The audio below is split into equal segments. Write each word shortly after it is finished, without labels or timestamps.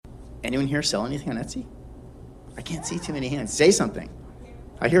Anyone here sell anything on Etsy? I can't see too many hands. Say something.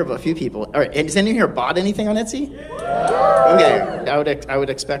 I hear about a few people. All right, and has anyone here bought anything on Etsy? Okay, I would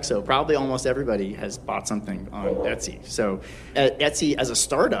expect so. Probably almost everybody has bought something on Etsy. So Etsy, as a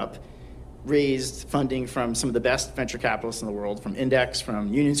startup, raised funding from some of the best venture capitalists in the world, from Index,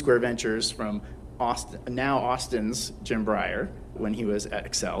 from Union Square Ventures, from Austin's Jim Breyer, when he was at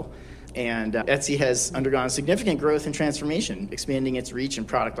Excel. And Etsy has undergone significant growth and transformation, expanding its reach and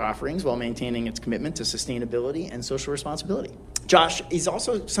product offerings while maintaining its commitment to sustainability and social responsibility. Josh, he's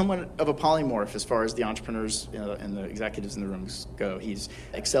also somewhat of a polymorph as far as the entrepreneurs and the executives in the rooms go. He's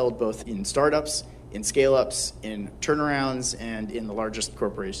excelled both in startups, in scale-ups, in turnarounds, and in the largest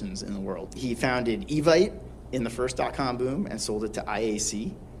corporations in the world. He founded Evite in the first dot-com boom and sold it to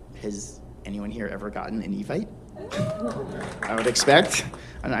IAC. Has anyone here ever gotten an Evite? I would expect.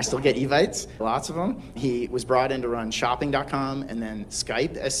 And I still get Evites, lots of them. He was brought in to run shopping.com and then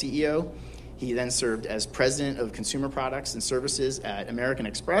Skype as CEO. He then served as president of consumer products and services at American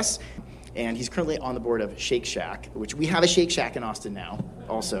Express. And he's currently on the board of Shake Shack, which we have a Shake Shack in Austin now,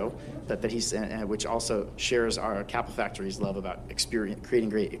 also, which also shares our Capital Factory's love about creating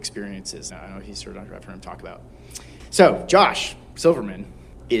great experiences. I know I've heard him talk about. So Josh Silverman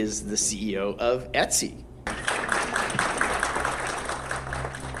is the CEO of Etsy.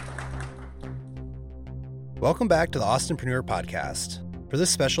 Welcome back to the Austinpreneur Podcast. For this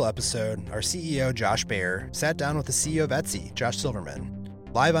special episode, our CEO, Josh Baer, sat down with the CEO of Etsy, Josh Silverman,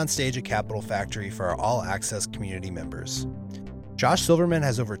 live on stage at Capital Factory for our All Access community members. Josh Silverman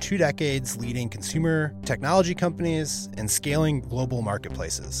has over 2 decades leading consumer technology companies and scaling global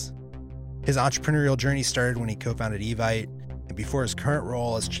marketplaces. His entrepreneurial journey started when he co-founded Evite, and before his current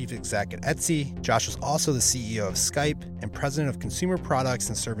role as chief exec at Etsy, Josh was also the CEO of Skype and president of consumer products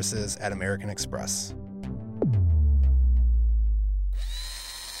and services at American Express.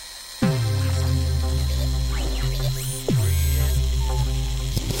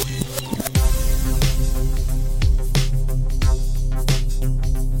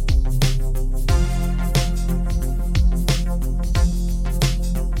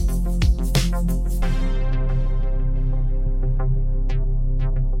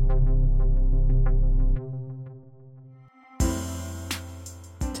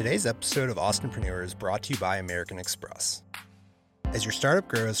 Today's episode of Austinpreneur is brought to you by American Express. As your startup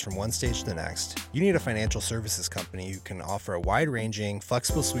grows from one stage to the next, you need a financial services company who can offer a wide-ranging,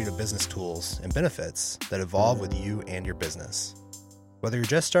 flexible suite of business tools and benefits that evolve with you and your business. Whether you're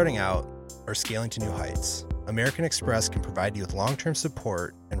just starting out or scaling to new heights, American Express can provide you with long-term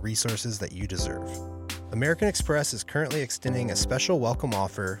support and resources that you deserve. American Express is currently extending a special welcome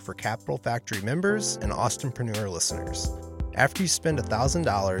offer for Capital Factory members and Austinpreneur listeners. After you spend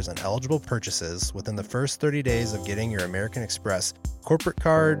 $1,000 on eligible purchases within the first 30 days of getting your American Express corporate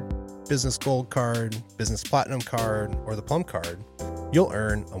card, business gold card, business platinum card, or the plum card, you'll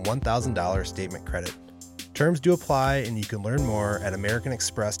earn a $1,000 statement credit. Terms do apply, and you can learn more at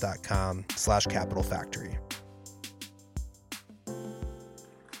americanexpress.com/capitalfactory.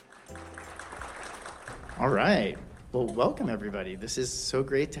 All right. Well, welcome, everybody. This is so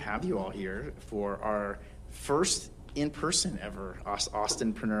great to have you all here for our first in-person ever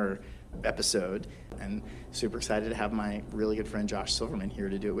Austinpreneur episode, and super excited to have my really good friend Josh Silverman here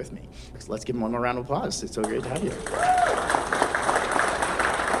to do it with me. So let's give him one more round of applause. It's so great to have you.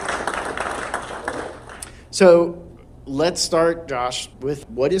 So let's start, Josh, with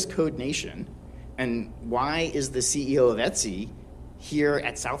what is Code Nation and why is the CEO of Etsy here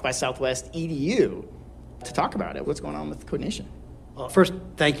at South by Southwest EDU to talk about it? What's going on with Code Nation? Well, first,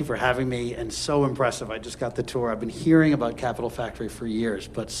 thank you for having me, and so impressive. I just got the tour. I've been hearing about Capital Factory for years,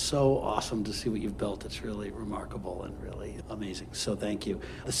 but so awesome to see what you've built. It's really remarkable and really amazing, so thank you.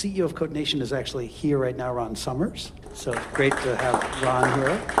 The CEO of Code Nation is actually here right now, Ron Summers, so it's great to have Ron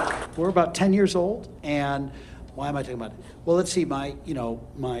here. We're about 10 years old, and why am I talking about it? Well, let's see, my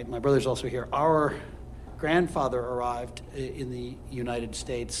brother's also here. Our grandfather arrived in the United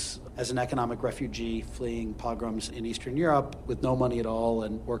States as an economic refugee fleeing pogroms in Eastern Europe with no money at all,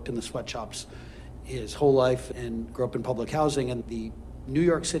 and worked in the sweatshops his whole life and grew up in public housing. And the New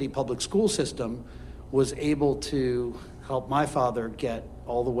York City public school system was able to help my father get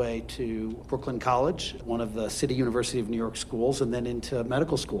all the way to Brooklyn College, one of the City University of New York schools, and then into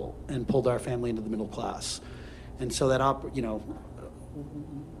medical school, and pulled our family into the middle class. And so that,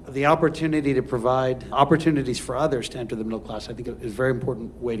 the opportunity to provide opportunities for others to enter the middle class, I think, is a very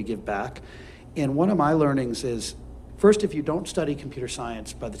important way to give back. And one of my learnings is, first, if you don't study computer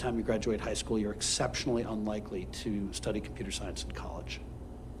science by the time you graduate high school, you're exceptionally unlikely to study computer science in college.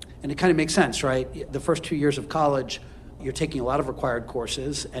 And it kind of makes sense, right? The first 2 years of college, you're taking a lot of required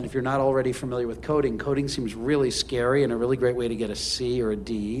courses, and if you're not already familiar with coding, coding seems really scary and a really great way to get a C or a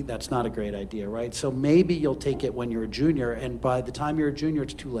D. That's not a great idea, right? So maybe you'll take it when you're a junior, and by the time you're a junior,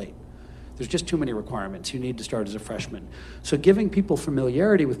 it's too late. There's just too many requirements. You need to start as a freshman. So giving people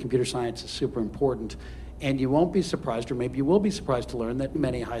familiarity with computer science is super important, and you won't be surprised, or maybe you will be surprised to learn that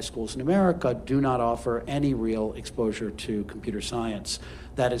many high schools in America do not offer any real exposure to computer science.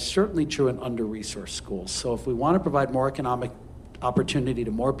 That is certainly true in under-resourced schools. So if we want to provide more economic opportunity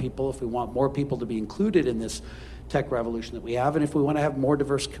to more people, if we want more people to be included in this tech revolution that we have, and if we want to have more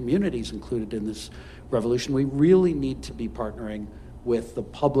diverse communities included in this revolution, we really need to be partnering with the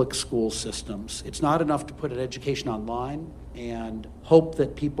public school systems. It's not enough to put an education online and hope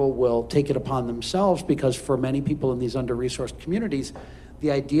that people will take it upon themselves, because for many people in these under-resourced communities, the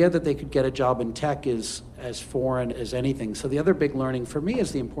idea that they could get a job in tech is as foreign as anything. So the other big learning for me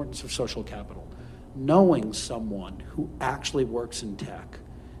is the importance of social capital. Knowing someone who actually works in tech,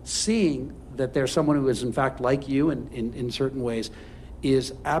 seeing that there's someone who is in fact like you in certain ways,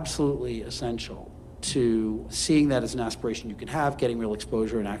 is absolutely essential to seeing that as an aspiration you can have, getting real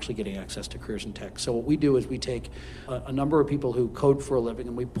exposure, and actually getting access to careers in tech. So what we do is we take a number of people who code for a living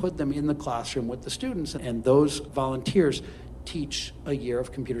and we put them in the classroom with the students, and those volunteers teach a year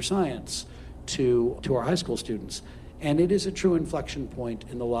of computer science to our high school students. And it is a true inflection point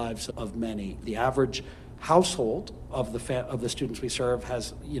in the lives of many. The average household of the students we serve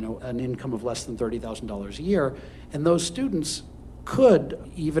has, an income of less than $30,000 a year, and those students could,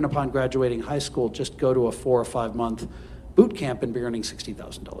 even upon graduating high school, just go to a 4 or 5 month boot camp and be earning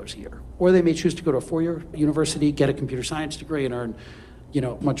 $60,000 a year. Or they may choose to go to a 4-year university, get a computer science degree, and earn,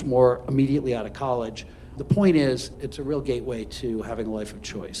 much more immediately out of college. The point is, it's a real gateway to having a life of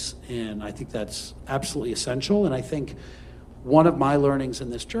choice, and I think that's absolutely essential. And I think one of my learnings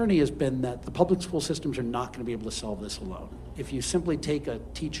in this journey has been that the public school systems are not going to be able to solve this alone. If you simply take a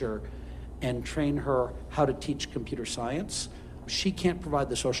teacher and train her how to teach computer science, she can't provide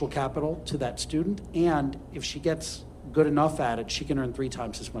the social capital to that student, and if she gets good enough at it, she can earn 3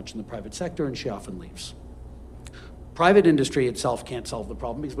 times as much in the private sector, and she often leaves. Private industry itself can't solve the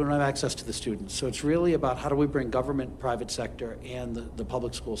problem because we don't have access to the students. So it's really about how do we bring government, private sector, and the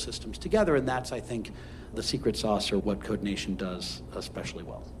public school systems together, and that's, I think, the secret sauce, or what Code Nation does especially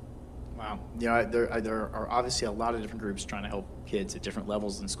well. Wow. There are obviously a lot of different groups trying to help kids at different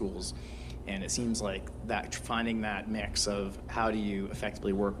levels in schools, and it seems like that finding that mix of how do you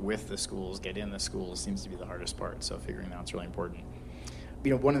effectively work with the schools, get in the schools, seems to be the hardest part, so figuring that out's really important.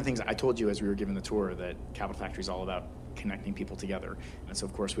 One of the things I told you as we were giving the tour, that Capital Factory is all about connecting people together. And so,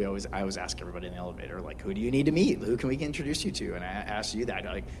 of course, I always ask everybody in the elevator, like, who do you need to meet? Who can we introduce you to? And I asked you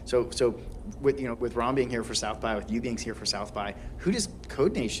that. So with Ron being here for South by, with you being here for South by, who does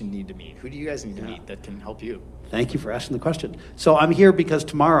Code Nation need to meet? Who do you guys need to meet that can help you? Thank you for asking the question. So I'm here because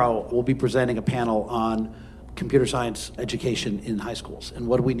tomorrow we'll be presenting a panel on computer science education in high schools, and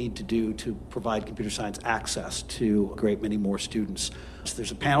what do we need to do to provide computer science access to a great many more students. So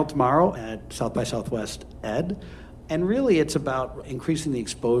there's a panel tomorrow at South by Southwest Ed, and really it's about increasing the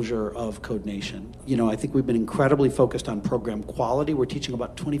exposure of Code Nation. I think we've been incredibly focused on program quality. We're teaching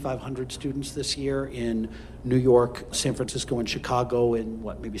about 2,500 students this year in New York, San Francisco, and Chicago, in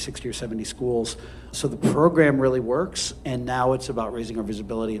maybe 60 or 70 schools. So the program really works, and now it's about raising our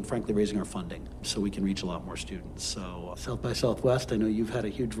visibility and, frankly, raising our funding so we can reach a lot more students. So South by Southwest, I know you've had a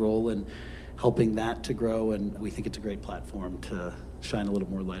huge role in helping that to grow, and we think it's a great platform to shine a little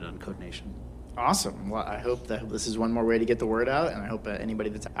more light on Code Nation. Awesome. Well, I hope that this is one more way to get the word out, and I hope anybody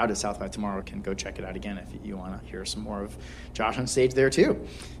that's out at South by tomorrow can go check it out again if you want to hear some more of Josh on stage there too.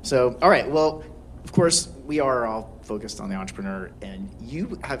 So, all right. Well, of course, we are all focused on the entrepreneur, and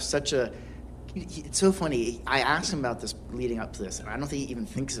you have such a... It's so funny. I asked him about this leading up to this, and I don't think he even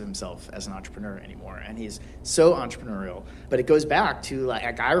thinks of himself as an entrepreneur anymore. And he's so entrepreneurial. But it goes back to,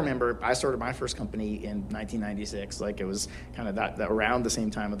 I remember I started my first company in 1996. It was kind of that around the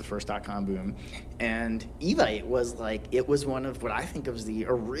same time of the first .com boom. And Evite was it was one of what I think of as the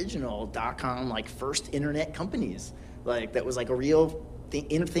original .com first internet companies. That was a real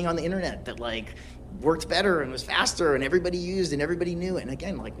thing on the internet that worked better and was faster, and everybody used and everybody knew, and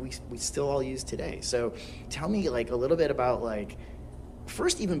again, we still all use today. So tell me a little bit about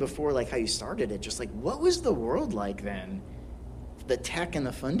first, even before how you started it, just what was the world like then, the tech and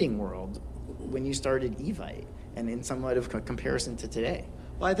the funding world, when you started Evite, and in somewhat of comparison to today?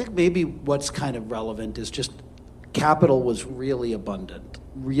 Well, I think maybe what's kind of relevant is just capital was really abundant,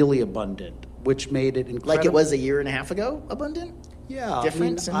 which made it incredible. It was a year and a half ago abundant? Yeah,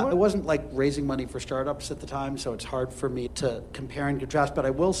 Different, it wasn't raising money for startups at the time, so it's hard for me to compare and contrast. But I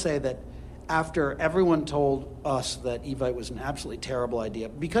will say that after everyone told us that Evite was an absolutely terrible idea,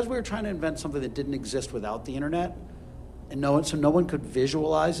 because we were trying to invent something that didn't exist without the internet, and no one could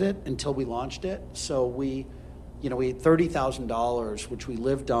visualize it until we launched it. So we had $30,000, which we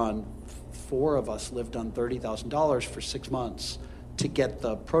lived on. 4 of us lived on $30,000 for 6 months to get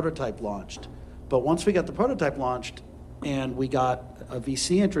the prototype launched. But once we got the prototype launched and we got a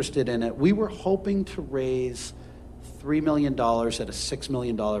VC interested in it, we were hoping to raise $3 million at a $6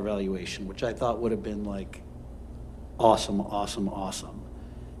 million valuation, which I thought would have been like awesome.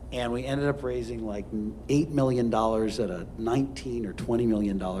 And we ended up raising like $8 million at a $19 or $20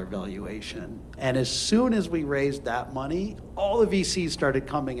 million valuation. And as soon as we raised that money, all the VCs started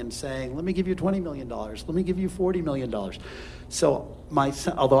coming and saying, let me give you $20 million, let me give you $40 million. So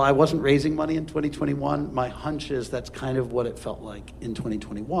although I wasn't raising money in 2021, my hunch is that's kind of what it felt like in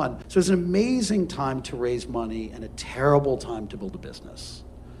 2021. So it's an amazing time to raise money and a terrible time to build a business.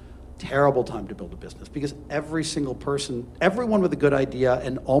 Terrible time to build a business, because every single person, everyone with a good idea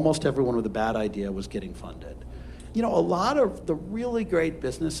and almost everyone with a bad idea was getting funded. A lot of the really great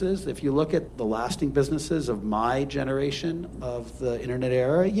businesses, if you look at the lasting businesses of my generation of the internet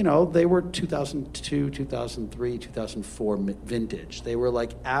era, they were 2002, 2003, 2004 vintage. They were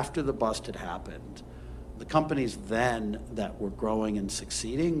like after the bust had happened. The companies then that were growing and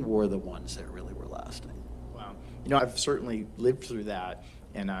succeeding were the ones that really were lasting. Wow. I've certainly lived through that.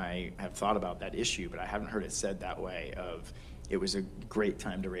 And I have thought about that issue, but I haven't heard it said that way of it was a great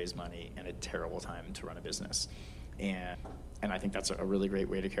time to raise money and a terrible time to run a business. And I think that's a really great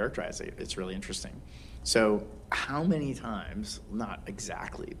way to characterize it. It's really interesting. So how many times, not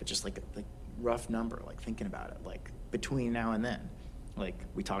exactly, but just like a rough number, like thinking about it, like between now and then, like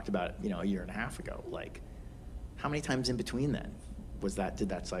we talked about, a year and a half ago, like how many times in between then did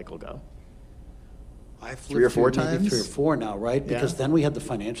that cycle go? I've 3 or 4 times? Maybe 3 or 4 now, right? Yeah. Because then we had the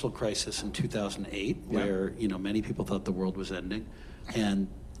financial crisis in 2008, where many people thought the world was ending, and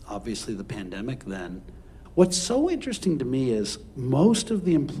obviously the pandemic then. What's so interesting to me is most of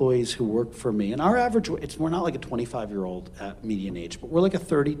the employees who work for me, and our average, we're not like a 25-year-old at median age, but we're like a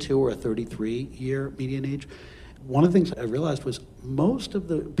 32 or a 33-year median age. One of the things I realized was most of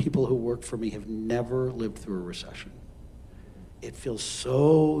the people who work for me have never lived through a recession. It feels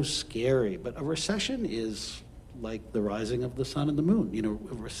so scary, but a recession is like the rising of the sun and the moon.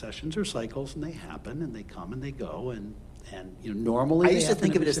 Recessions are cycles, and they happen, and they come, and they go, and normally I used to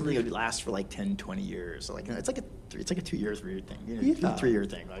think of it as something that would last for like 10, 20 years. Like it's like a 2-year, 3-year thing, 3-year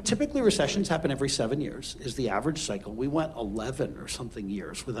thing. Like, typically, recessions happen every 7 years is the average cycle. We went 11 or something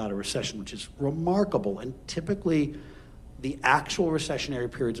years without a recession, which is remarkable, and typically the actual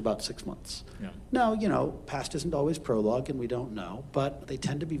recessionary period is about 6 months. Yeah. Now, past isn't always prologue, and we don't know, but they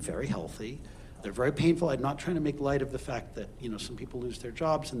tend to be very healthy. They're very painful. I'm not trying to make light of the fact that, some people lose their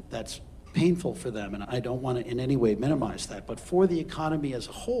jobs, and that's painful for them, and I don't want to in any way minimize that. But for the economy as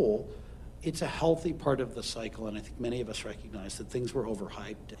a whole, it's a healthy part of the cycle, and I think many of us recognize that things were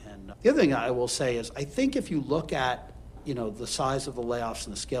overhyped. And the other thing I will say is I think if you look at the size of the layoffs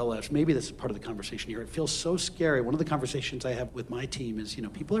and the scale layoffs, maybe this is part of the conversation here. It feels so scary. One of the conversations I have with my team is,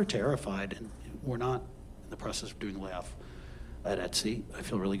 people are terrified, and we're not in the process of doing a layoff at Etsy. I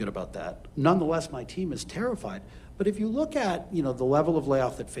feel really good about that. Nonetheless, my team is terrified. But if you look at, the level of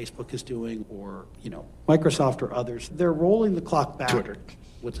layoff that Facebook is doing, or, Microsoft or others, they're rolling the clock back. Twitter.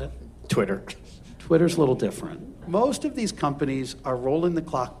 What's that? Twitter. Twitter's a little different. Most of these companies are rolling the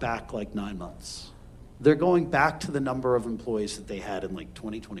clock back like 9 months. They're going back to the number of employees that they had in like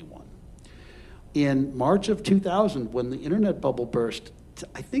 2021. In March of 2000, when the internet bubble burst,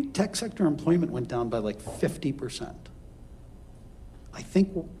 I think tech sector employment went down by like 50%. I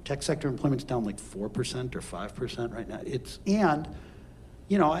think tech sector employment's down like 4% or 5% right now.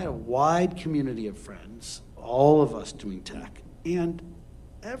 I had a wide community of friends, all of us doing tech, and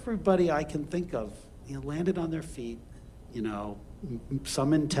everybody I can think of, landed on their feet,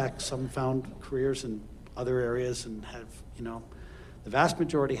 some in tech, some found careers in other areas, and have, the vast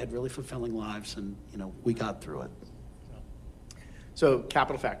majority had really fulfilling lives, and, we got through it. So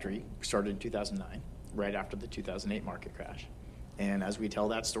Capital Factory started in 2009, right after the 2008 market crash. And as we tell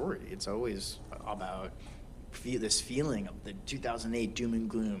that story, it's always about this feeling of the 2008 doom and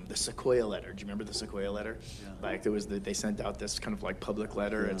gloom, the Sequoia letter. Do you remember the Sequoia letter? Yeah. Like they sent out this kind of like public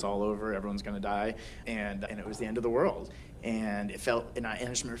letter. Yeah. It's all over. Everyone's going to die, and it was the end of the world. And it felt, and I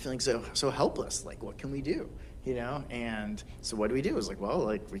just remember feeling so helpless. Like, what can we do? And so what do we do? It was like, well,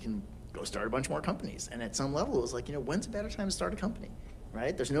 like we can go start a bunch more companies. And at some level, it was like, when's a better time to start a company,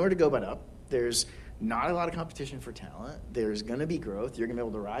 right? There's nowhere to go but up. There's not a lot of competition for talent. There's going to be growth. You're going to be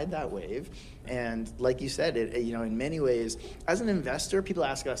able to ride that wave. And like you said, in many ways, as an investor, people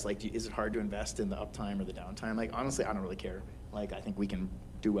ask us, like, is it hard to invest in the uptime or the downtime? Like, honestly, I don't really care. Like, I think we can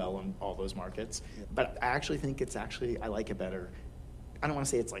do well in all those markets. But I actually think I like it better. I don't want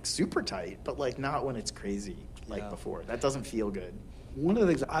to say it's like super tight, but like not when it's crazy like before. That doesn't feel good. One of the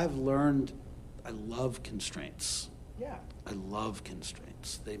things I've learned, I love constraints. Yeah. I love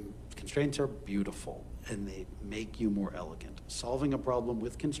constraints. Constraints are beautiful, and they make you more elegant. Solving a problem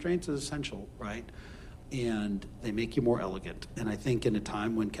with constraints is essential, right? And they make you more elegant. And I think in a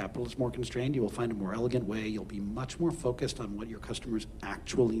time when capital is more constrained, you will find a more elegant way. You'll be much more focused on what your customers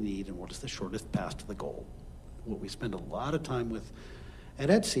actually need and what is the shortest path to the goal. What we spend a lot of time with at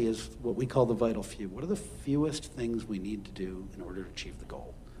Etsy is what we call the vital few. What are the fewest things we need to do in order to achieve the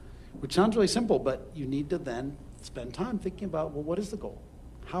goal? Which sounds really simple, but you need to then spend time thinking about, well, what is the goal?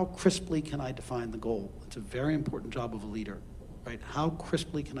 How crisply can I define the goal? It's a very important job of a leader, right? How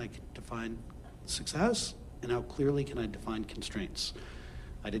crisply can I define success, and how clearly can I define constraints?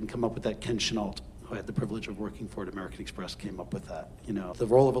 I didn't come up with that. Ken Chenault, who I had the privilege of working for at American Express, came up with that. The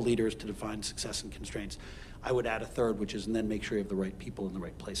role of a leader is to define success and constraints. I would add a third, which is, and then make sure you have the right people in the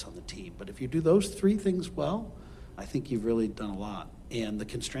right place on the team. But if you do those three things well, I think you've really done a lot. And the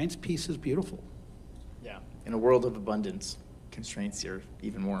constraints piece is beautiful. Yeah. In a world of abundance, constraints are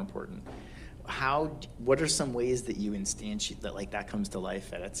even more important. What are some ways that you instantiate that comes to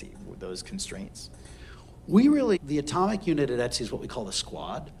life at Etsy, with those constraints? The atomic unit at Etsy is what we call the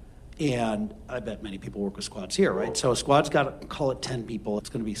squad. And I bet many people work with squads here, right? So a squad's got, call it 10 people. It's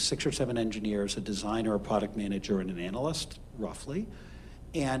going to be 6 or 7 engineers, a designer, a product manager, and an analyst, roughly.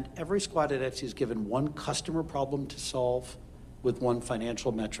 And every squad at Etsy is given one customer problem to solve with one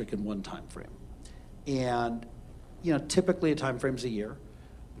financial metric and one time frame. And typically a time frame is a year.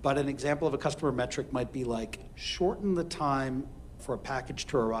 But an example of a customer metric might be like, shorten the time for a package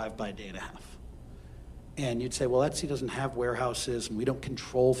to arrive by a day and a half. And you'd say, well, Etsy doesn't have warehouses, and we don't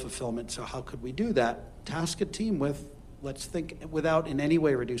control fulfillment, so how could we do that? Task a team with, let's think, without in any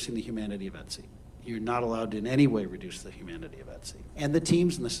way reducing the humanity of Etsy. You're not allowed to in any way reduce the humanity of Etsy. And the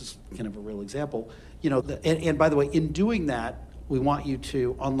teams, and this is kind of a real example, and by the way, in doing that, we want you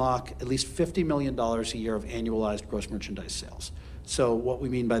to unlock at least $50 million a year of annualized gross merchandise sales. So what we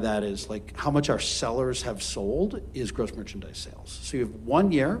mean by that is like how much our sellers have sold is gross merchandise sales. So you have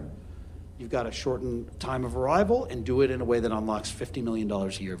 1 year, you've got to shorten time of arrival and do it in a way that unlocks $50 million a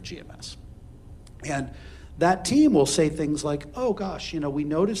year of GMS. And that team will say things like, oh gosh, we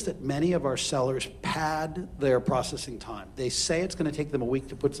noticed that many of our sellers pad their processing time. They say it's going to take them a week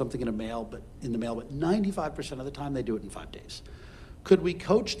to put something in the mail, but 95% of the time they do it in 5 days. Could we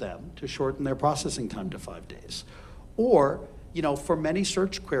coach them to shorten their processing time to 5 days? Or, for many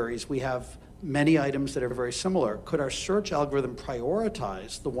search queries, we have many items that are very similar. Could our search algorithm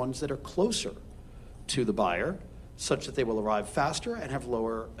prioritize the ones that are closer to the buyer such that they will arrive faster and have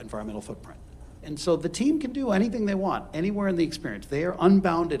lower environmental footprint? And so the team can do anything they want, anywhere in the experience. They are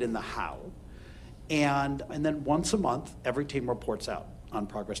unbounded in the how. And then once a month, every team reports out on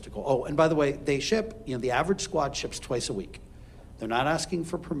progress to goal. Oh, and by the way, they ship, the average squad ships twice a week. They're not asking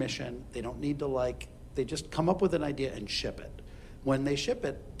for permission. They don't need to they just come up with an idea and ship it. When they ship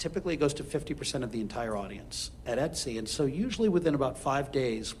it, typically it goes to 50% of the entire audience at Etsy. And so usually within about 5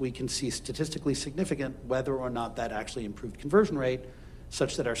 days, we can see statistically significant whether or not that actually improved conversion rate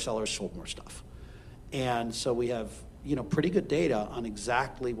such that our sellers sold more stuff. And so we have, pretty good data on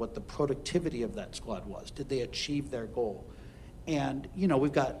exactly what the productivity of that squad was. Did they achieve their goal? And,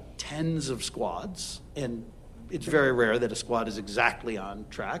 we've got tens of squads, and it's very rare that a squad is exactly on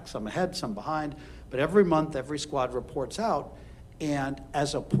track, some ahead, some behind. But every month, every squad reports out. And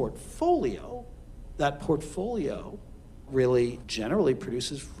as a portfolio, that portfolio really generally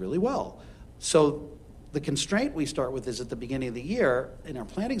produces really well. So the constraint we start with is at the beginning of the year, in our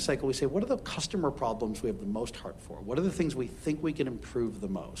planning cycle, we say, what are the customer problems we have the most heart for? What are the things we think we can improve the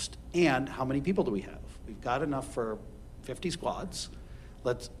most? And how many people do we have? We've got enough for 50 squads.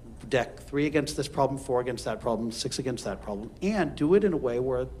 Let's deck 3 against this problem, 4 against that problem, 6 against that problem, and do it in a way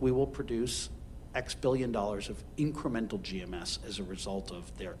where we will produce X billion dollars of incremental GMS as a result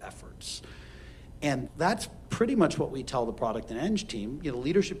of their efforts. And that's pretty much what we tell the product and eng team. The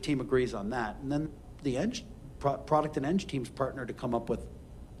leadership team agrees on that. And then the product and eng teams partner to come up with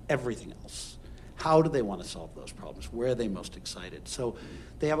everything else. How do they want to solve those problems? Where are they most excited? So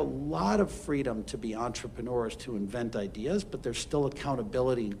they have a lot of freedom to be entrepreneurs, to invent ideas, but there's still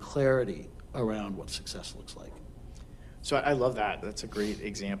accountability and clarity around what success looks like. So I love that. That's a great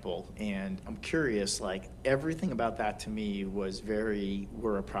example. And I'm curious, everything about that to me was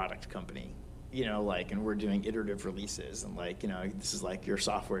we're a product company. and we're doing iterative releases, and this is like your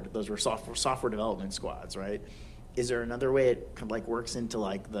software. Those were software development squads, right? Is there another way it works into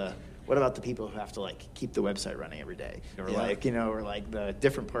what about the people who have to keep the website running every day, or the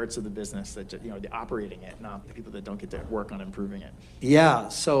different parts of the business that the operating it, not the people that don't get to work on improving it? Yeah,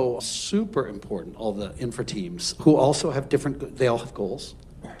 so super important. All the infra teams who also have they all have goals,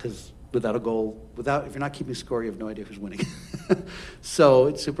 because without a goal, if you're not keeping score, you have no idea who's winning. So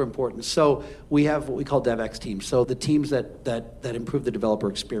it's super important. So we have what we call DevX teams. So the teams that improve the developer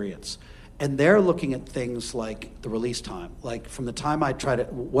experience. And they're looking at things like the release time. Like from the time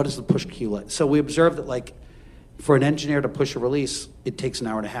what is the push queue like? So we observe that for an engineer to push a release, it takes an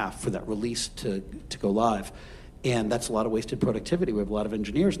hour and a half for that release to go live. And that's a lot of wasted productivity. We have a lot of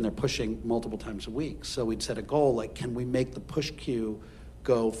engineers and they're pushing multiple times a week. So we'd set a goal, can we make the push queue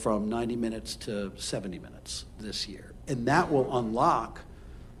go from 90 minutes to 70 minutes this year? And that will unlock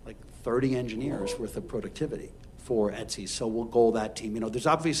 30 engineers worth of productivity for Etsy. So we'll goal that team. There's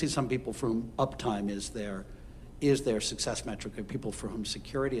obviously some people for whom uptime is their success metric, and people for whom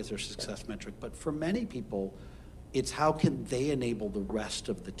security is their success metric. But for many people, it's how can they enable the rest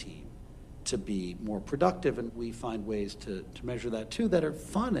of the team to be more productive, and we find ways to measure that too that are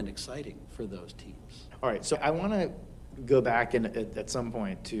fun and exciting for those teams. All right, so I want to go back at some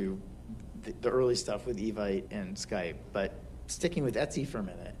point to the early stuff with Evite and Skype, but sticking with Etsy for a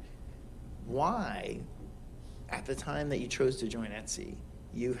minute, why, at the time that you chose to join Etsy,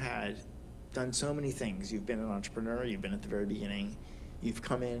 you had done so many things. You've been an entrepreneur, you've been at the very beginning, you've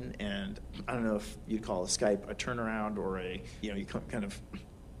come in, and I don't know if you'd call a Skype a turnaround or you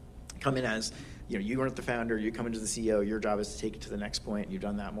come in as, you weren't the founder, you come into the CEO, your job is to take it to the next point. You've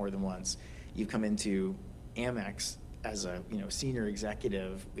done that more than once. You've come into Amex as a senior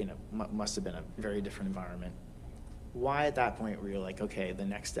executive, must have been a very different environment. Why at that point were you okay, the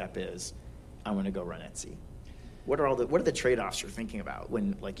next step is I want to go run Etsy? What are the trade-offs you're thinking about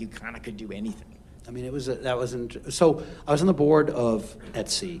when you kind of could do anything? I mean, so I was on the board of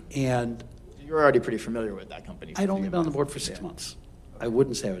Etsy, and you're already pretty familiar with that company. I'd only been on the board for 6 months. I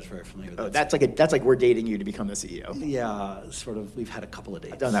wouldn't say I was very familiar with Etsy. That's like we're dating you to become the CEO. Yeah, sort of. We've had a couple of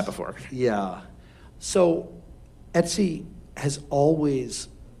dates. I've done that before. Yeah. So Etsy has always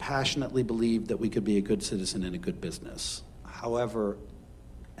passionately believed that we could be a good citizen and a good business. However,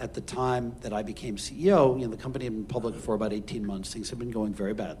 at the time that I became CEO, the company had been public for about 18 months. Things had been going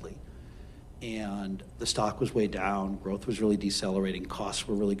very badly. And the stock was way down. Growth was really decelerating. Costs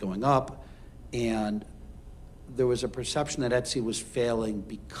were really going up. And there was a perception that Etsy was failing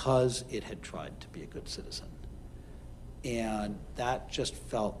because it had tried to be a good citizen. And that just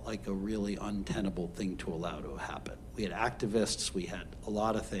felt like a really untenable thing to allow to happen. We had activists, we had a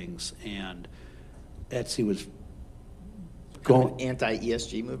lot of things, and Etsy was going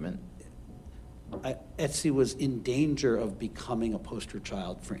anti-ESG movement. Etsy was in danger of becoming a poster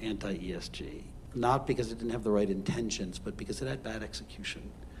child for anti-ESG, not because it didn't have the right intentions, but because it had bad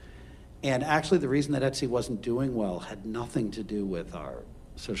execution. And actually, the reason that Etsy wasn't doing well had nothing to do with our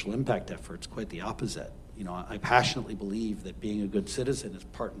social impact efforts, quite the opposite. I passionately believe that being a good citizen is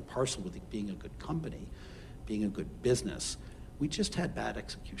part and parcel with being a good company, being a good business. We just had bad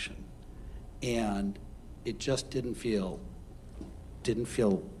execution. And it just didn't feel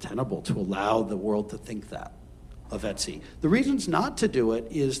tenable to allow the world to think that of Etsy. The reasons not to do it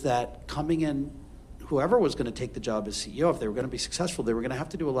is that coming in, whoever was going to take the job as CEO, if they were going to be successful, they were going to have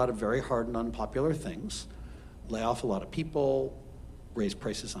to do a lot of very hard and unpopular things, lay off a lot of people, raise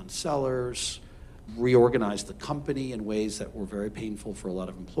prices on sellers, reorganize the company in ways that were very painful for a lot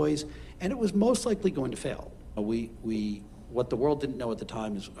of employees, and it was most likely going to fail. What the world didn't know at the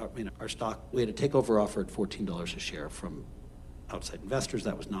time is, our stock, we had a takeover offer at $14 a share from outside investors.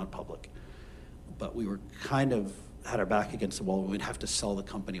 That was not public. But we were kind of had our back against the wall. We'd have to sell the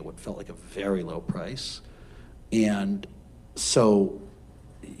company at what felt like a very low price. And so,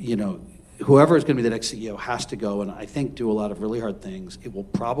 whoever is going to be the next CEO has to go and I think do a lot of really hard things. It will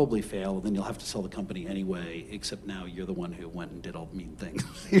probably fail, and then you'll have to sell the company anyway, except now you're the one who went and did all the mean things.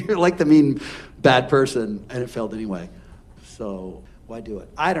 You're like the mean, bad person, and it failed anyway. So why do it?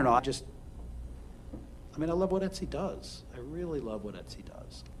 I don't know. I love what Etsy does. I really love what Etsy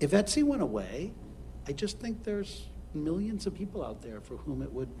does. If Etsy went away, I just think there's millions of people out there for whom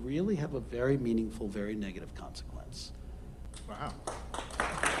it would really have a very meaningful, very negative consequence. Wow.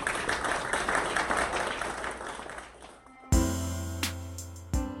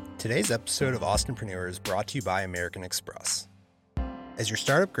 Today's episode of Austinpreneur is brought to you by American Express. As your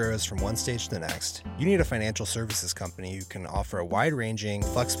startup grows from one stage to the next, you need a financial services company who can offer a wide-ranging,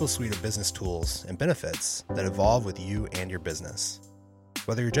 flexible suite of business tools and benefits that evolve with you and your business.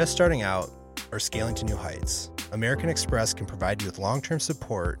 Whether you're just starting out or scaling to new heights, American Express can provide you with long-term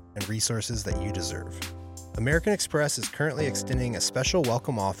support and resources that you deserve. American Express is currently extending a special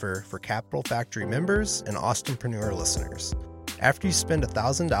welcome offer for Capital Factory members and Austinpreneur listeners. After you spend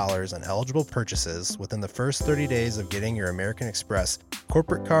 $1,000 on eligible purchases within the first 30 days of getting your American Express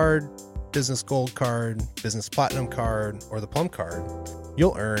corporate card, business gold card, business platinum card, or the plum card,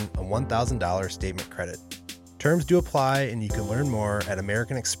 you'll earn a $1,000 statement credit. Terms do apply, and you can learn more at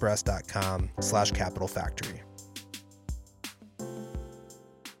americanexpress.com/capitalfactory.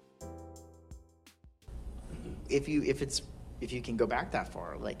 If you can go back that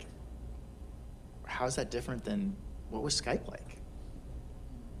far, like, how's that different than what was Skype like?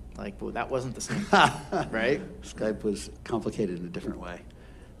 Like, well, that wasn't the same thing, right? Skype was complicated in a different way.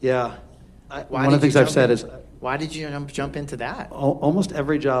 Yeah. One of the things I've said is, why did you jump into that? Almost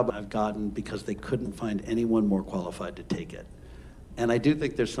every job I've gotten because they couldn't find anyone more qualified to take it. And I do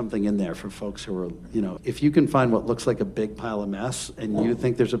think there's something in there for folks who are, if you can find what looks like a big pile of mess and you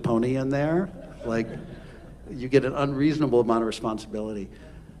think there's a pony in there, like, you get an unreasonable amount of responsibility.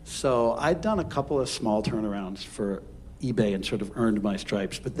 So I'd done a couple of small turnarounds for eBay and sort of earned my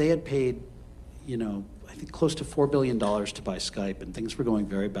stripes, but they had paid, I think close to $4 billion to buy Skype, and things were going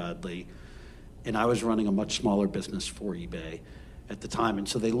very badly. And I was running a much smaller business for eBay at the time. And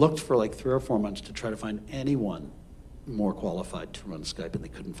so they looked for like 3 or 4 months to try to find anyone more qualified to run Skype, and they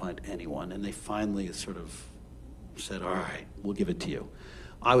couldn't find anyone. And they finally sort of said, all right, we'll give it to you.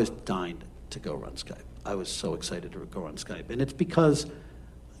 I was dying to go run Skype. I was so excited to go run Skype. And it's because,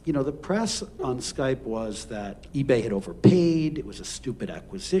 the press on Skype was that eBay had overpaid, it was a stupid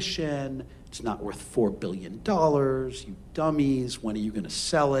acquisition, it's not worth $4 billion, you dummies, when are you going to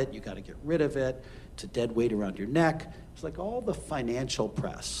sell it? You got to get rid of it, it's a dead weight around your neck. It's like all the financial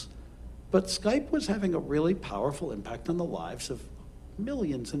press. But Skype was having a really powerful impact on the lives of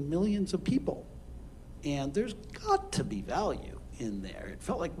millions and millions of people. And there's got to be value in there. It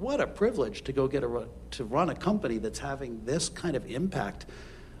felt like, what a privilege to go to run a company that's having this kind of impact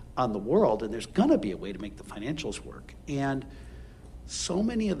on the world, and there's gonna be a way to make the financials work. And so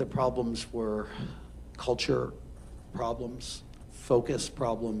many of the problems were culture problems, focus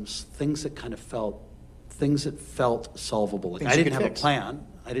problems, things that felt solvable. Like, I didn't have a plan,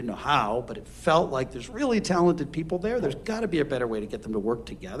 I didn't know how, but it felt like there's really talented people there. There's gotta be a better way to get them to work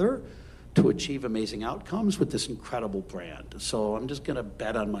together to achieve amazing outcomes with this incredible brand. So I'm just gonna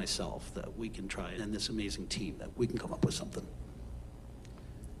bet on myself that we can try, and this amazing team, that we can come up with something.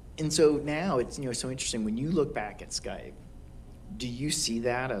 And so now it's so interesting when you look back at Skype. Do you see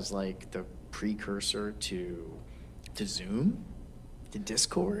that as like the precursor to Zoom, to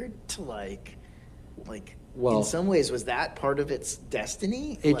Discord, to like well, in some ways was that part of its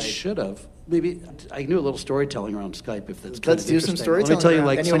destiny? It should have. Maybe I knew a little storytelling around Skype. If that's let's do some storytelling. Let me tell you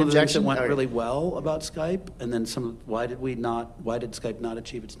like some of the things that went really well about Skype, and then why did Skype not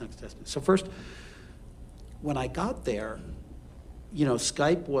achieve its next destiny? So first, when I got there,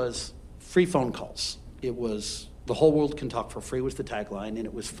 Skype was free phone calls. It was the whole world can talk for free was the tagline, and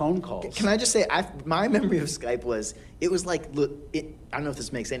it was phone calls. Can I just say, my memory of Skype was, it was like, I don't know if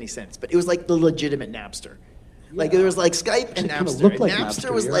this makes any sense, but it was like the legitimate Napster. Yeah. Like there was like Skype and Napster. Like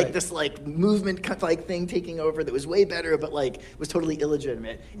Napster was like this like movement like thing taking over that was way better, but like was totally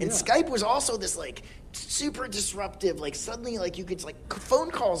illegitimate. And Skype was also this like super disruptive. Like suddenly like you could like phone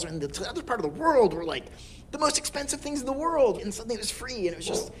calls in the other part of the world were like the most expensive things in the world, and suddenly it was free, and it was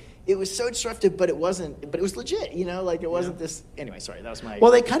just. It was so disruptive, but it wasn't. But it was legit, like it wasn't this. Anyway, sorry, that was my. Well,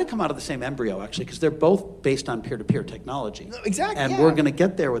 they kind of come out of the same embryo, actually, because they're both based on peer-to-peer technology. No, exactly. And we're going to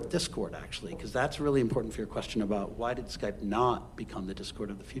get there with Discord, actually, because that's really important for your question about why did Skype not become the Discord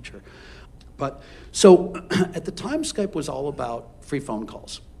of the future. But so at the time, Skype was all about free phone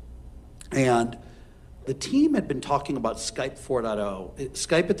calls, and the team had been talking about Skype 4.0.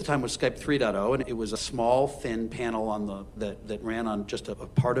 Skype at the time was Skype 3.0, and it was a small, thin panel on that ran on just a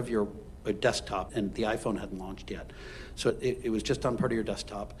part of your desktop, and the iPhone hadn't launched yet. So it was just on part of your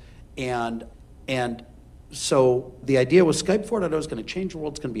desktop. And so the idea was Skype 4.0 is going to change the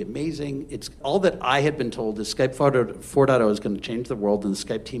world. It's going to be amazing. It's all that I had been told is Skype 4.0 is going to change the world, and the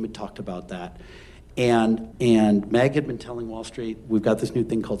Skype team had talked about that. And Meg had been telling Wall Street, we've got this new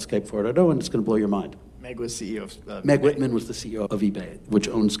thing called Skype 4.0, and it's going to blow your mind. Meg was CEO of Meg Whitman was the CEO of eBay, which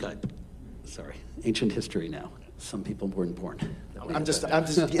owned Skype. Sorry, ancient history now. Some people weren't born. I'm just.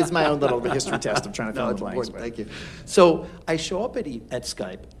 It's my own little history test. I'm trying to fill in the blanks. Thank you. So I show up at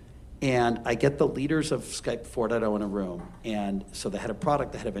Skype, and I get the leaders of Skype 4.0 in a room, and so the head of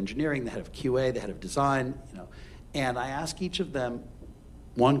product, the head of engineering, the head of QA, the head of design, and I ask each of them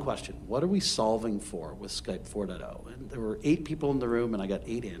one question: what are we solving for with Skype 4.0? And there were 8 people in the room, and I got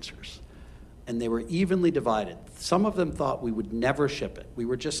 8 answers. and they were evenly divided. Some of them thought we would never ship it. We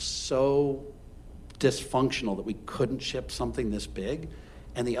were just so dysfunctional that we couldn't ship something this big.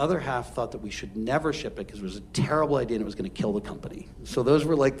 And the other half thought that we should never ship it because it was a terrible idea and it was going to kill the company. So those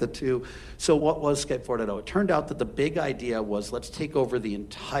were like the two. So what was Skype 4.0? It turned out that the big idea was, let's take over the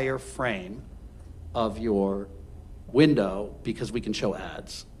entire frame of your window because we can show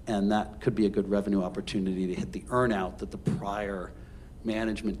ads. And that could be a good revenue opportunity to hit the earnout that the prior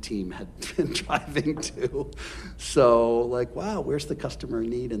management team had been driving to. So like, wow, where's the customer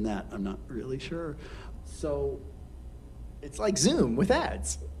need in that? I'm not really sure. So it's like Zoom with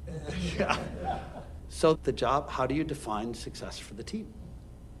ads. yeah. So the job, how do you define success for the team?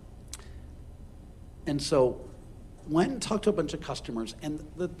 And so went and talked to a bunch of customers, and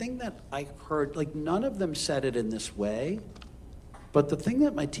the thing that I heard, like none of them said it in this way, but the thing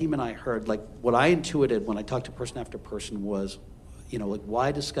that my team and I heard, like what I intuited when I talked to person after person was, you know, like,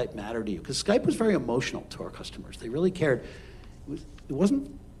 why does Skype matter to you? Because Skype was very emotional to our customers. They really cared. It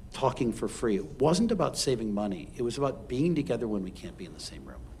wasn't talking for free. It wasn't about saving money. It was about being together when we can't be in the same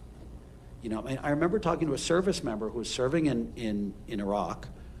room. You know, I remember talking to a service member who was serving in Iraq,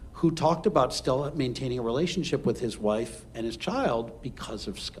 who talked about still maintaining a relationship with his wife and his child because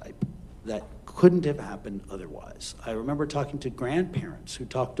of Skype. That couldn't have happened otherwise. I remember talking to grandparents who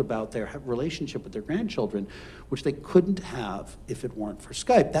talked about their relationship with their grandchildren, which they couldn't have if it weren't for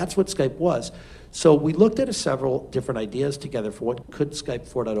Skype. That's what Skype was. So we looked at several different ideas together for what could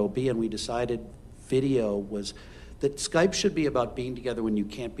Skype 4.0 be, and we decided video was that Skype should be about being together when you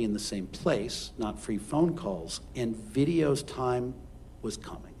can't be in the same place, not free phone calls, and video's time was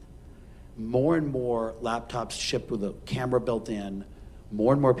coming. More and more laptops shipped with a camera built in.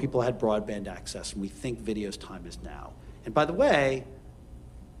 More and more people had broadband access, and we think video's time is now. And by the way,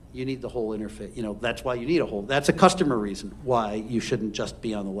 you need the whole interface. You know, that's why you need that's a customer reason why you shouldn't just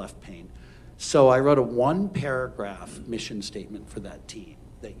be on the left pane. So I wrote a 1-paragraph mission statement for that team,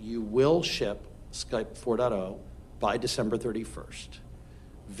 that you will ship Skype 4.0 by December 31st.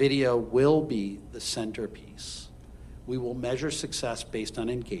 Video will be the centerpiece. We will measure success based on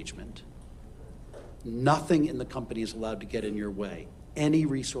engagement. Nothing in the company is allowed to get in your way. Any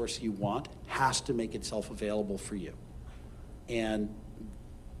resource you want has to make itself available for you. And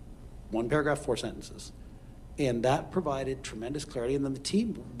 1 paragraph, 4 sentences. And that provided tremendous clarity. And then the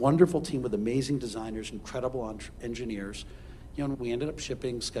team, wonderful team with amazing designers, incredible engineers. You know, we ended up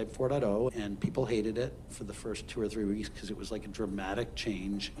shipping Skype 4.0, and people hated it for the first 2 or 3 weeks because it was like a dramatic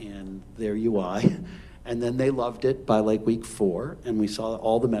change in their UI. And then they loved it by like week 4, and we saw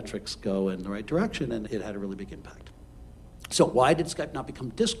all the metrics go in the right direction, and it had a really big impact. So why did Skype not become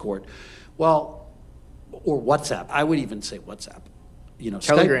Discord? Well, or WhatsApp. I would even say WhatsApp. You know,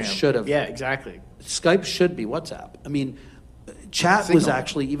 Telegram. Skype should have. Yeah, exactly. Skype should be WhatsApp. I mean, chat Signal. was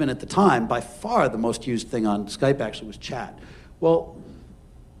actually, even at the time, by far the most used thing on Skype actually was chat. Well,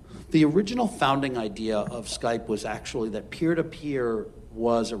 the original founding idea of Skype was actually that peer-to-peer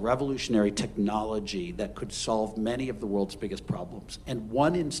was a revolutionary technology that could solve many of the world's biggest problems. And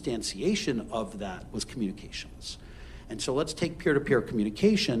one instantiation of that was communications. And so let's take peer-to-peer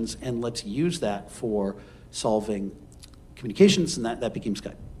communications and let's use that for solving communications, and that became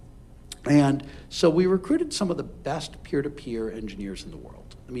Skype. And so we recruited some of the best peer-to-peer engineers in the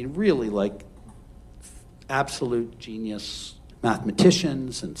world. I mean, really like absolute genius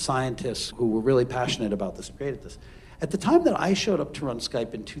mathematicians and scientists who were really passionate about this and great at this. At the time that I showed up to run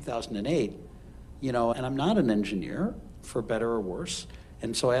Skype in 2008, you know, and I'm not an engineer, for better or worse,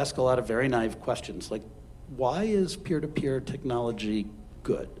 and so I ask a lot of very naive questions, like, why is peer-to-peer technology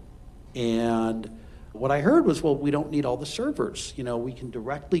good? And what I heard was, well, we don't need all the servers. You know, we can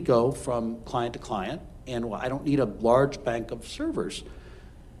directly go from client to client, and I don't need a large bank of servers.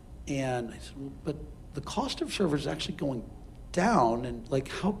 And I said, well, but the cost of servers is actually going down, and like,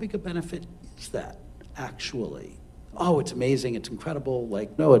 how big a benefit is that, actually? Oh, it's amazing, it's incredible,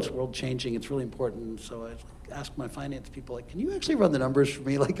 like, no, it's world-changing, it's really important. So I asked my finance people, like, can you actually run the numbers for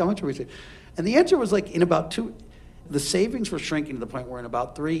me? Like, how much are we saving? And the answer was, like, in about the savings were shrinking to the point where in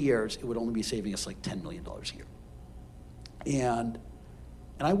about 3 years, it would only be saving us like $10 million a year. And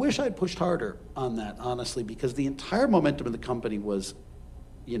I wish I'd pushed harder on that, honestly, because the entire momentum of the company was,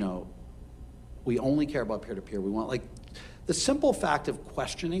 you know, we only care about peer-to-peer. We want, like, the simple fact of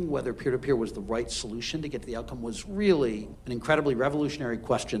questioning whether peer-to-peer was the right solution to get to the outcome was really an incredibly revolutionary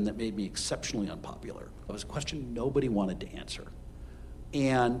question that made me exceptionally unpopular. It was a question nobody wanted to answer.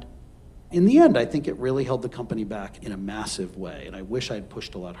 And in the end, I think it really held the company back in a massive way. And I wish I had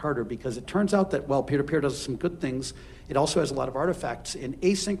pushed a lot harder, because it turns out that while peer-to-peer does some good things, it also has a lot of artifacts. In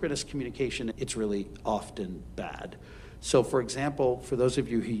asynchronous communication, it's really often bad. So, for example, for those of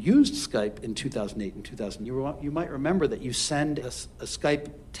you who used Skype in 2008 and 2000, you might remember that you send a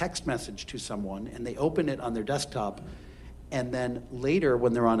Skype text message to someone, and they open it on their desktop, and then later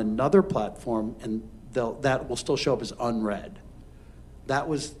when they're on another platform, and that will still show up as unread. That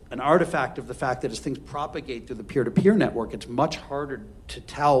was an artifact of the fact that as things propagate through the peer-to-peer network, it's much harder to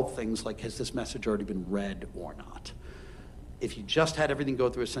tell things like, has this message already been read or not? If you just had everything go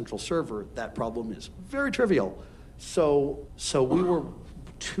through a central server, that problem is very trivial. So we were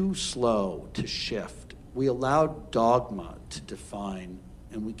too slow to shift. We allowed dogma to define,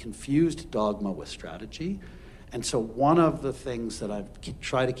 and we confused dogma with strategy. And so one of the things that I've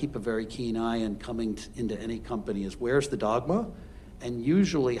tried to keep a very keen eye on coming into any company is, where's the dogma? And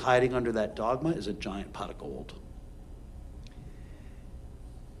usually hiding under that dogma is a giant pot of gold.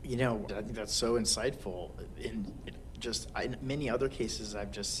 You know, I think that's so insightful. In many other cases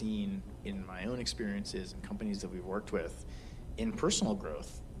I've just seen in my own experiences and companies that we've worked with in personal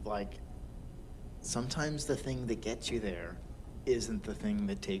growth, like sometimes the thing that gets you there isn't the thing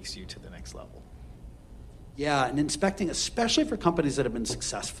that takes you to the next level. Yeah, and inspecting, especially for companies that have been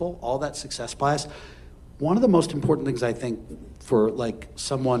successful, all that success bias, one of the most important things I think for like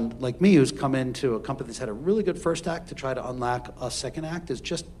someone like me who's come into a company that's had a really good first act to try to unlock a second act is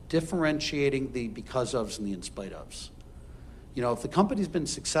just differentiating the because ofs and the in spite ofs. You know, if the company's been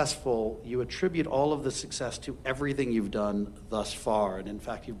successful, you attribute all of the success to everything you've done thus far. And in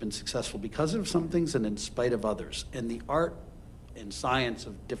fact, you've been successful because of some things and in spite of others. And the art and science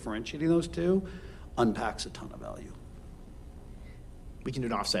of differentiating those two unpacks a ton of value. We can do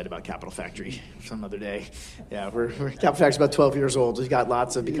an offsite about Capital Factory some other day. Yeah, Capital Factory's about 12 years old. We've got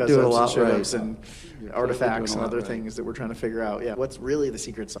lots of because of and shows and artifacts and other things that we're trying to figure out. Yeah, what's really the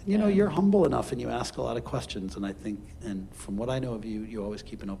secret sauce? You know, you're humble enough and you ask a lot of questions, and I think, and from what I know of you, you always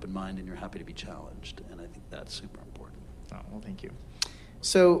keep an open mind and you're happy to be challenged, and I think that's super important. Oh, well, thank you.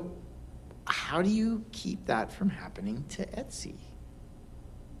 So, how do you keep that from happening to Etsy?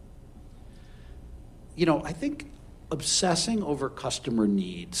 You know, I think obsessing over customer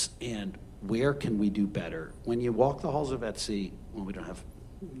needs and where can we do better. When you walk the halls of Etsy, well,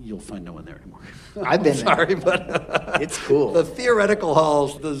 you'll find no one there anymore. I've been sorry, there. But it's cool. The theoretical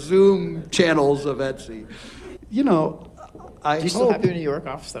halls, the Zoom channels of Etsy. You know, do you still have your New York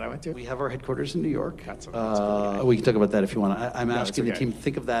office that I went to? We have our headquarters in New York. That's really we can talk about that if you want. I'm asking the team,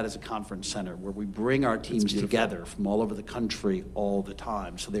 think of that as a conference center where we bring our teams together from all over the country all the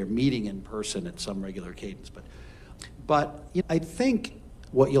time. So they're meeting in person at some regular cadence. But you know, I think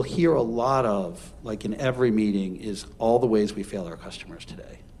what you'll hear a lot of, like in every meeting, is all the ways we fail our customers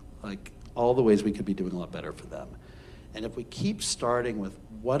today. Like all the ways we could be doing a lot better for them. And if we keep starting with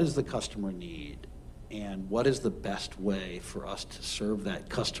what does the customer need and what is the best way for us to serve that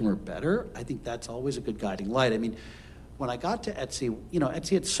customer better, I think that's always a good guiding light. I mean, when I got to Etsy, you know,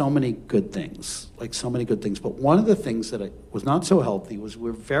 Etsy had so many good things, but one of the things that was not so healthy was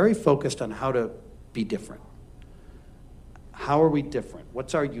we're very focused on how to be different. How are we different?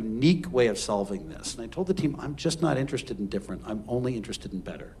 What's our unique way of solving this? And I told the team, I'm just not interested in different. I'm only interested in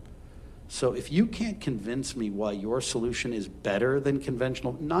better. So if you can't convince me why your solution is better than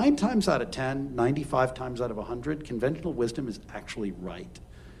conventional, 9 times out of 10, 95 times out of 100, conventional wisdom is actually right.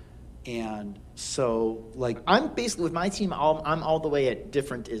 And so, like... I'm basically, with my team, I'm all the way at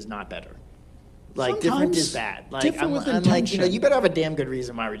different is not better. Like, different is bad. Like, I'm like, you know, you better have a damn good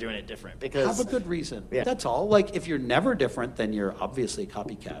reason why we're doing it different. Because have a good reason. Yeah. That's all. Like, if you're never different, then you're obviously a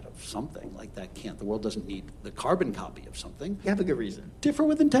copycat of something. Like, the world doesn't need the carbon copy of something. You have a good reason. Differ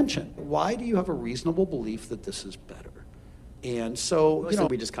with intention. Why do you have a reasonable belief that this is better? And so, you know,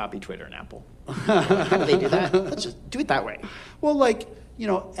 we just copy Twitter and Apple. How do they do that? Let's just do it that way. Well, like, you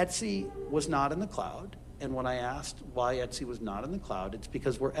know, Etsy was not in the cloud. And when I asked why Etsy was not in the cloud, it's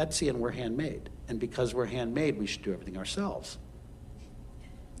because we're Etsy and we're handmade. And because we're handmade, we should do everything ourselves.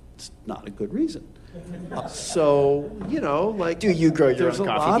 It's not a good reason. So, you know, like... Do you grow your own coffee beans?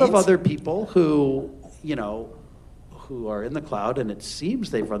 There's a lot of other people who, you know, who are in the cloud, and it seems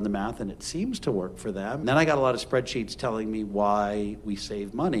they've run the math, and it seems to work for them. And then I got a lot of spreadsheets telling me why we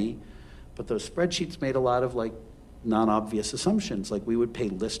save money, but those spreadsheets made a lot of, like, non-obvious assumptions, like we would pay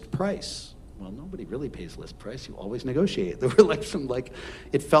list price. Well, nobody really pays list price. You always negotiate. There were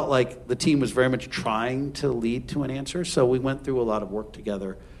it felt like the team was very much trying to lead to an answer. So we went through a lot of work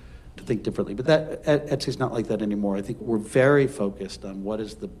together to think differently. But Etsy's not like that anymore. I think we're very focused on what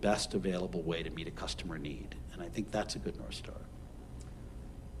is the best available way to meet a customer need. And I think that's a good North Star.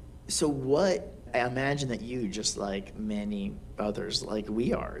 So I imagine that you, just like many others like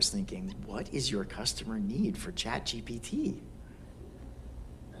we are, is thinking, what is your customer need for ChatGPT?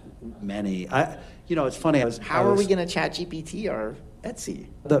 Many. It's funny. How are we going to chat GPT our Etsy?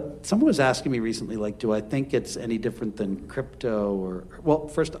 Someone was asking me recently, like, do I think it's any different than crypto well,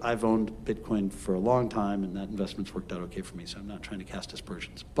 first, I've owned Bitcoin for a long time, and that investment's worked out okay for me, so I'm not trying to cast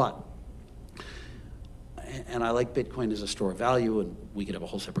aspersions. And I like Bitcoin as a store of value, and we could have a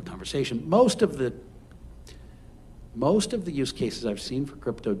whole separate conversation. Most of the use cases I've seen for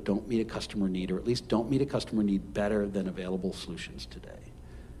crypto don't meet a customer need, or at least don't meet a customer need better than available solutions today.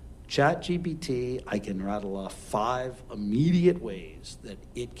 ChatGPT, I can rattle off 5 immediate ways that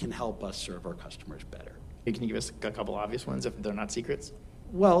it can help us serve our customers better. Can you give us a couple obvious ones if they're not secrets?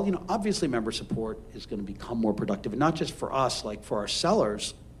 Well, obviously member support is going to become more productive, and not just for us, like for our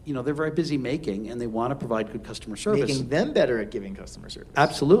sellers. They're very busy making, and they want to provide good customer service. Making them better at giving customer service.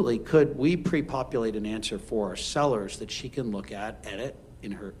 Absolutely. Could we pre-populate an answer for our sellers that she can look at, edit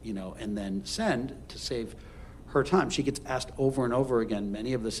in her, and then send to save her time? She gets asked over and over again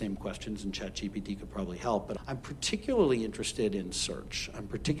many of the same questions, and ChatGPT could probably help. But I'm particularly interested in search. I'm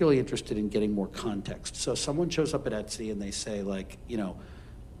particularly interested in getting more context. So someone shows up at Etsy and they say, like,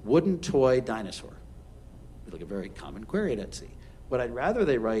 wooden toy dinosaur. Like a very common query at Etsy. What I'd rather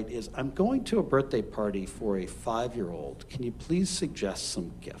they write is, I'm going to a birthday party for a 5-year-old. Can you please suggest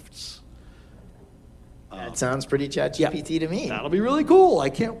some gifts? That sounds pretty ChatGPT to me. That'll be really cool. I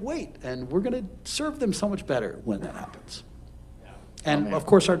can't wait. And we're going to serve them so much better when that happens. And, of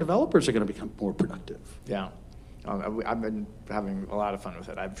course, our developers are going to become more productive. Yeah. I've been having a lot of fun with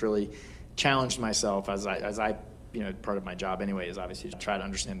it. I've really challenged myself as I part of my job anyway is obviously to try to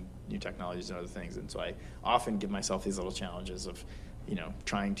understand new technologies and other things. And so I often give myself these little challenges of,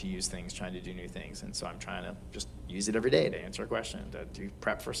 trying to use things, trying to do new things. And so I'm trying to just use it every day to answer a question, to do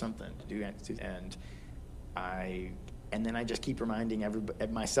prep for something, and then I just keep reminding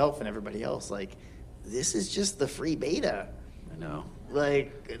myself and everybody else, like, this is just the free beta. I know.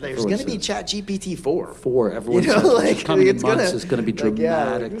 Like, there's going to be ChatGPT 4. 4. Everyone says coming months is going to be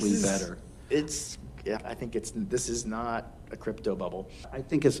dramatically better. I think this is not a crypto bubble. I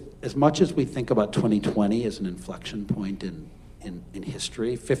think as much as we think about 2020 as an inflection point in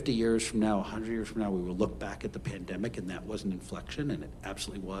history, 50 years from now, 100 years from now, we will look back at the pandemic, and that was an inflection, and it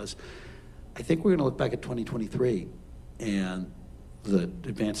absolutely was. I think we're going to look back at 2023 and the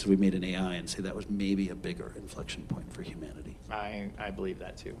advances we made in AI and say that was maybe a bigger inflection point for humanity. I believe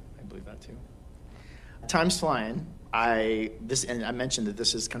that too. Time's flying. I mentioned that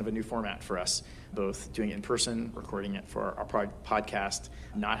this is kind of a new format for us, both doing it in person, recording it for our podcast,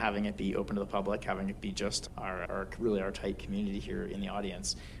 not having it be open to the public, having it be just our tight community here in the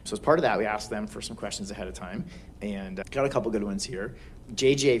audience. So as part of that, we asked them for some questions ahead of time, and got a couple good ones here.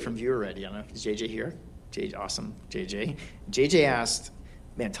 JJ from Viewer Ready, I don't know, is JJ here? Awesome, JJ. JJ asked,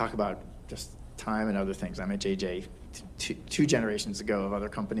 talk about just time and other things. I met JJ two generations ago of other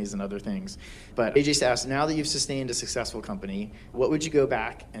companies and other things. But AJ asked, now that you've sustained a successful company, what would you go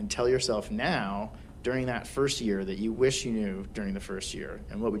back and tell yourself now during that first year that you wish you knew during the first year?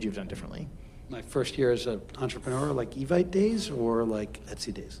 And what would you have done differently? My first year as an entrepreneur, like Evite days or like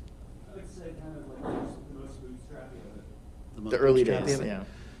Etsy days? I would say kind of like the most bootstrappy of it. The early days, yeah.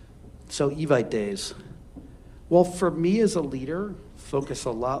 So Evite days. Well, for me as a leader, focus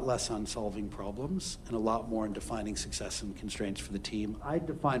a lot less on solving problems and a lot more on defining success and constraints for the team. I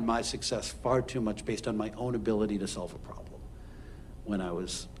define my success far too much based on my own ability to solve a problem when I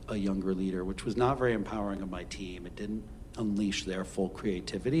was a younger leader, which was not very empowering of my team. It didn't unleash their full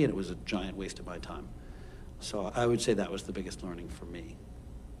creativity, and it was a giant waste of my time. So I would say that was the biggest learning for me.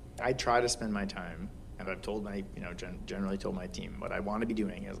 I try to spend my time, and I've told generally told my team, what I want to be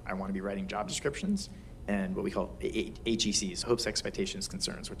doing is I want to be writing job descriptions and what we call HECs, hopes, expectations,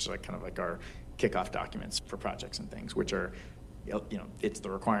 concerns, which is kind of like our kickoff documents for projects and things, which are, it's the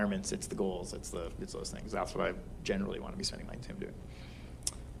requirements, it's the goals, it's those things. That's what I generally want to be spending my time doing.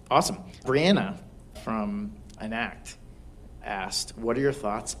 Awesome. Brianna from Enact asked, what are your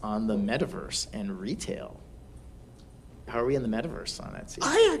thoughts on the metaverse and retail? How are we in the metaverse on Etsy?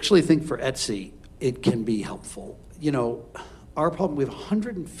 I actually think for Etsy, it can be helpful. Our problem, we have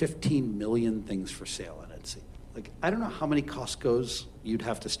 115 million things for sale on Etsy. Like, I don't know how many Costco's you'd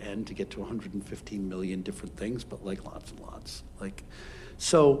have to spend to get to 115 million different things, but like lots and lots. How's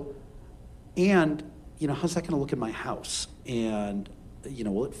that going to look in my house? And,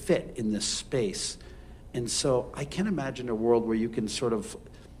 will it fit in this space? And so I can imagine a world where you can sort of,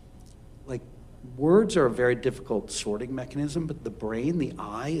 words are a very difficult sorting mechanism, but the brain, the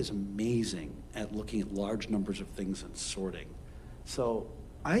eye, is amazing at looking at large numbers of things and sorting. So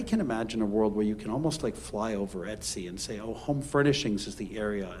I can imagine a world where you can almost like fly over Etsy and say, oh, home furnishings is the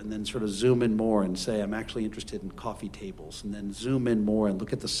area, and then sort of zoom in more and say, I'm actually interested in coffee tables, and then zoom in more and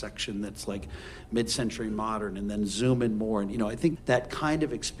look at the section that's like mid-century modern, and then zoom in more. And, I think that kind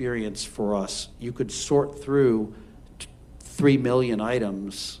of experience for us, you could sort through 3 million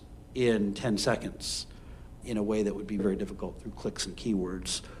items in 10 seconds in a way that would be very difficult through clicks and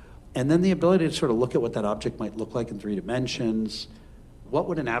keywords. And then the ability to sort of look at what that object might look like in 3 dimensions. What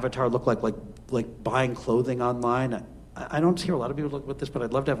would an avatar look like buying clothing online? I don't hear a lot of people look at this, but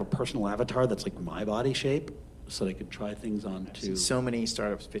I'd love to have a personal avatar that's like my body shape so that I could try things on too. So many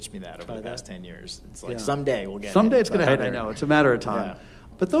startups pitched me that over the past 10 years. It's like, Yeah. someday we'll get it. Someday it's going to happen. I know. It's a matter of time. Yeah.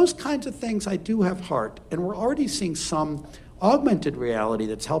 But those kinds of things I do have heart, and we're already seeing some augmented reality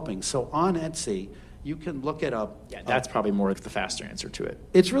that's helping. So on Etsy, you can look at that's probably more the faster answer to it.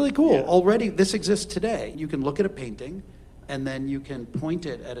 It's really cool. Yeah. Already, this exists today. You can look at a painting, and then you can point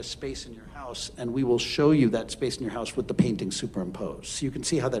it at a space in your house, and we will show you that space in your house with the painting superimposed. So you can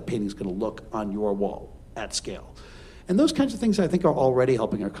see how that painting is going to look on your wall at scale. And those kinds of things, I think, are already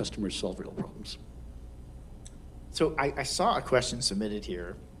helping our customers solve real problems. So I saw a question submitted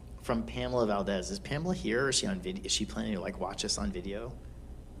here from Pamela Valdez. Is Pamela here, or is she on video? Is she planning to watch us on video?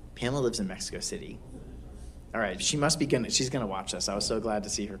 Pamela lives in Mexico City. All right, she's gonna watch this. I was so glad to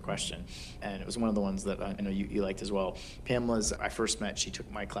see her question. And it was one of the ones that I know you liked as well. Pamela's, I first met, she took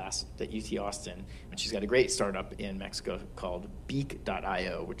my class at UT Austin, and she's got a great startup in Mexico called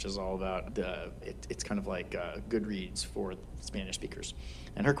Beak.io, which is all about it's kind of like Goodreads for Spanish speakers.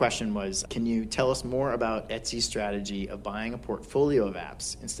 And her question was, can you tell us more about Etsy's strategy of buying a portfolio of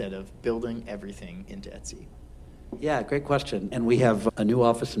apps instead of building everything into Etsy? Yeah, great question. And we have a new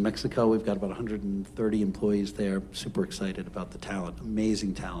office in Mexico. We've got about 130 employees there. Super excited about the talent,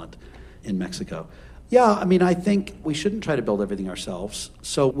 amazing talent in Mexico. Yeah, I think we shouldn't try to build everything ourselves.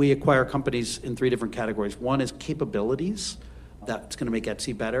 So we acquire companies in 3 different categories. One is capabilities. That's going to make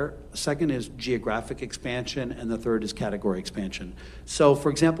Etsy better. Second is geographic expansion, and the third is category expansion. So,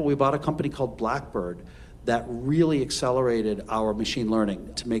 for example, we bought a company called Blackbird that really accelerated our machine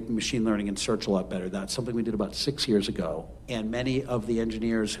learning to make machine learning and search a lot better. That's something we did about 6 years ago. And many of the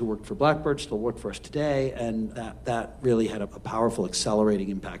engineers who worked for Blackbird still work for us today, and that really had a powerful accelerating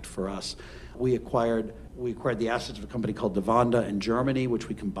impact for us. We acquired the assets of a company called Devanda in Germany, which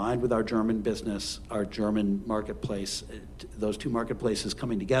we combined with our German business, our German marketplace. Those 2 marketplaces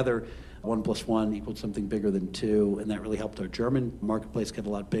coming together, 1 + 1 equaled something bigger than 2, and that really helped our German marketplace get a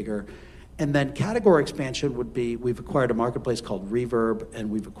lot bigger. And then category expansion would be, we've acquired a marketplace called Reverb,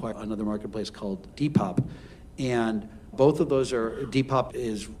 and we've acquired another marketplace called Depop. And both of those Depop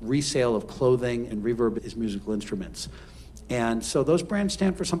is resale of clothing, and Reverb is musical instruments. And so those brands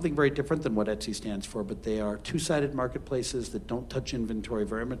stand for something very different than what Etsy stands for, but they are 2-sided marketplaces that don't touch inventory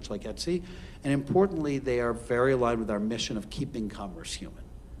very much like Etsy. And importantly, they are very aligned with our mission of keeping commerce human.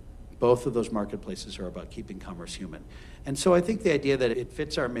 Both of those marketplaces are about keeping commerce human. And so I think the idea that it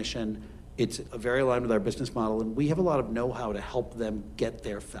fits our mission, it's very aligned with our business model, and we have a lot of know-how to help them get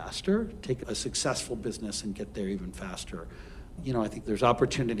there faster, take a successful business and get there even faster. I think there's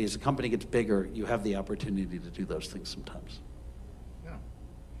opportunity. As a company gets bigger, you have the opportunity to do those things sometimes. Yeah.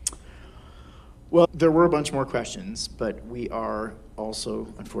 Well, there were a bunch more questions, but we are also,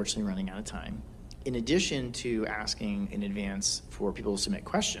 unfortunately, running out of time. In addition to asking in advance for people to submit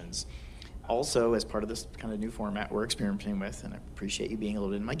questions, also, as part of this kind of new format we're experimenting with, and I appreciate you being a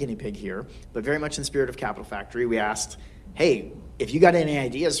little bit my guinea pig here, but very much in the spirit of Capital Factory, we asked, hey, if you got any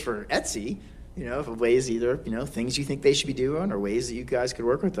ideas for Etsy, ways either, things you think they should be doing or ways that you guys could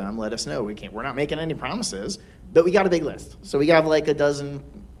work with them, let us know. We're not making any promises, but we got a big list. So we got like a dozen,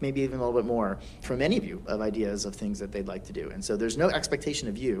 maybe even a little bit more from any of you of ideas of things that they'd like to do. And so there's no expectation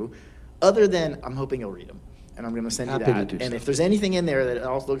of you other than I'm hoping you'll read them. And I'm going to send you that. And if there's anything in there that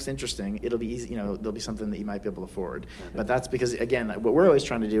also looks interesting, it'll be easy, there'll be something that you might be able to forward. But that's because, again, what we're always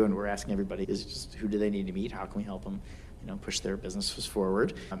trying to do and we're asking everybody is just who do they need to meet? How can we help them, push their businesses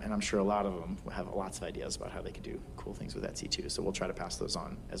forward? And I'm sure a lot of them have lots of ideas about how they could do cool things with Etsy too. So we'll try to pass those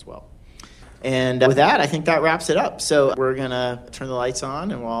on as well. And with that, I think that wraps it up. So we're going to turn the lights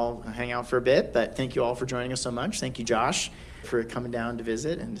on and we'll all hang out for a bit. But thank you all for joining us so much. Thank you, Josh, for coming down to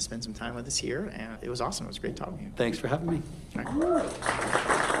visit and to spend some time with us here. And it was awesome. It was great talking to you. Thanks for having me. All right.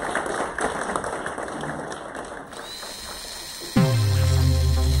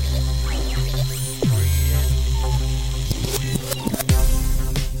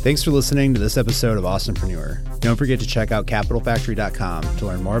 Thanks for listening to this episode of Austinpreneur. Don't forget to check out capitalfactory.com to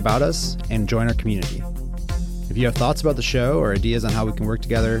learn more about us and join our community. If you have thoughts about the show or ideas on how we can work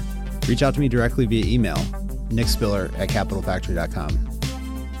together, reach out to me directly via email,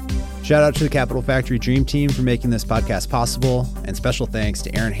 nickspiller@capitalfactory.com. Shout out to the Capital Factory Dream Team for making this podcast possible, and special thanks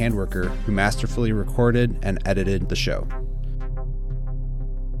to Aaron Handwerker, who masterfully recorded and edited the show.